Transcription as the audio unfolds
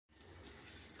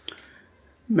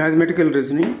Mathematical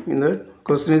reasoning. In the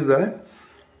question is that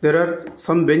there are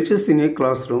some benches in a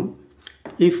classroom.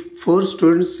 If 4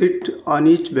 students sit on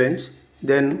each bench,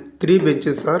 then 3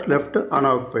 benches are left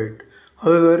unoccupied.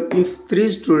 However, if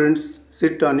 3 students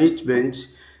sit on each bench,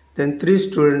 then 3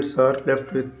 students are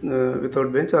left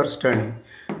without bench or standing.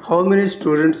 How many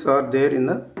students are there in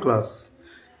the class?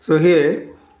 So here,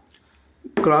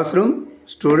 classroom,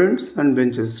 students and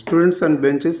benches. Students and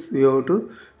benches you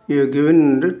have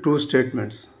given in 2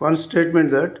 statements. One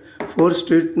statement that 4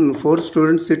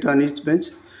 students sit on each bench,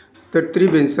 that 3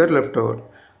 benches are left over.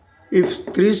 If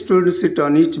 3 students sit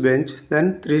on each bench,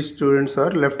 then 3 students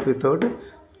are left without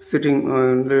sitting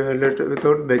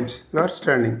without bench or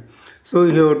standing. So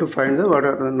you have to find what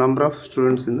are the number of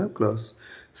students in the class.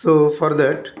 So for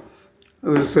that,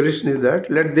 the solution is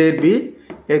that let there be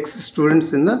x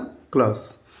students in the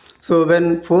class. So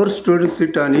when 4 students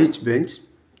sit on each bench,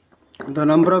 the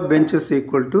number of benches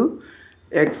equal to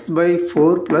x by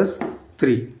 4 plus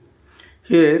 3.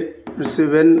 Here,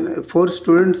 when 4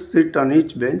 students sit on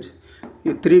each bench,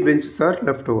 3 benches are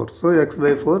left over. So x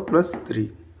by 4 plus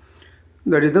 3.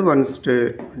 That is the one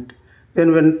statement.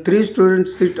 Then when 3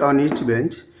 students sit on each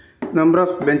bench, number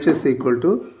of benches equal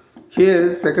to,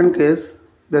 here second case,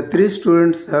 the 3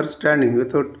 students are standing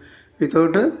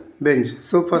without a bench.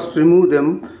 So first remove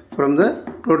them from the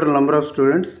total number of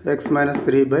students, x minus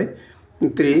 3 by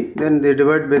 3, then they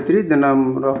divide by 3, the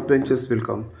number of benches will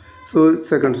come. So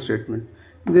second statement.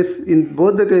 This, in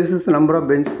both the cases, the number of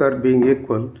benches are being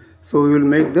equal, so we will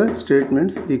make the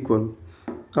statements equal,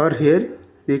 or here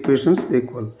the equations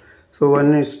equal. So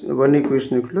one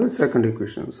equation equal to second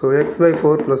equation. So x by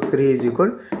 4 plus 3 is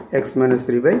equal x minus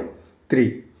 3 by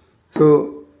 3.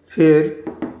 So here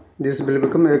this will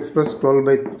become x plus 12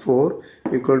 by 4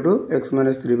 equal to x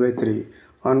minus 3 by 3.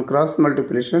 On cross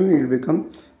multiplication, it will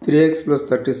become 3x plus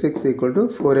 36 equal to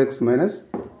 4x minus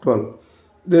 12.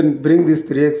 Then bring this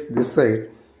 3x this side.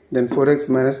 Then 4x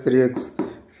minus 3x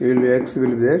x will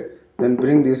be there. Then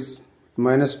bring this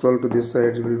minus 12 to this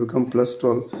side. It will become plus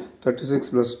 12. 36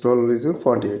 plus 12 is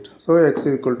 48. So x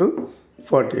is equal to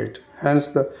 48. Hence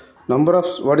the number of,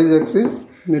 what is x is?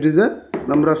 It is the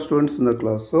number of students in the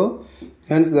class. So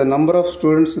hence the number of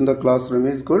students in the classroom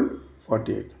is equal to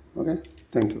 48. Okay.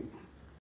 Thank you.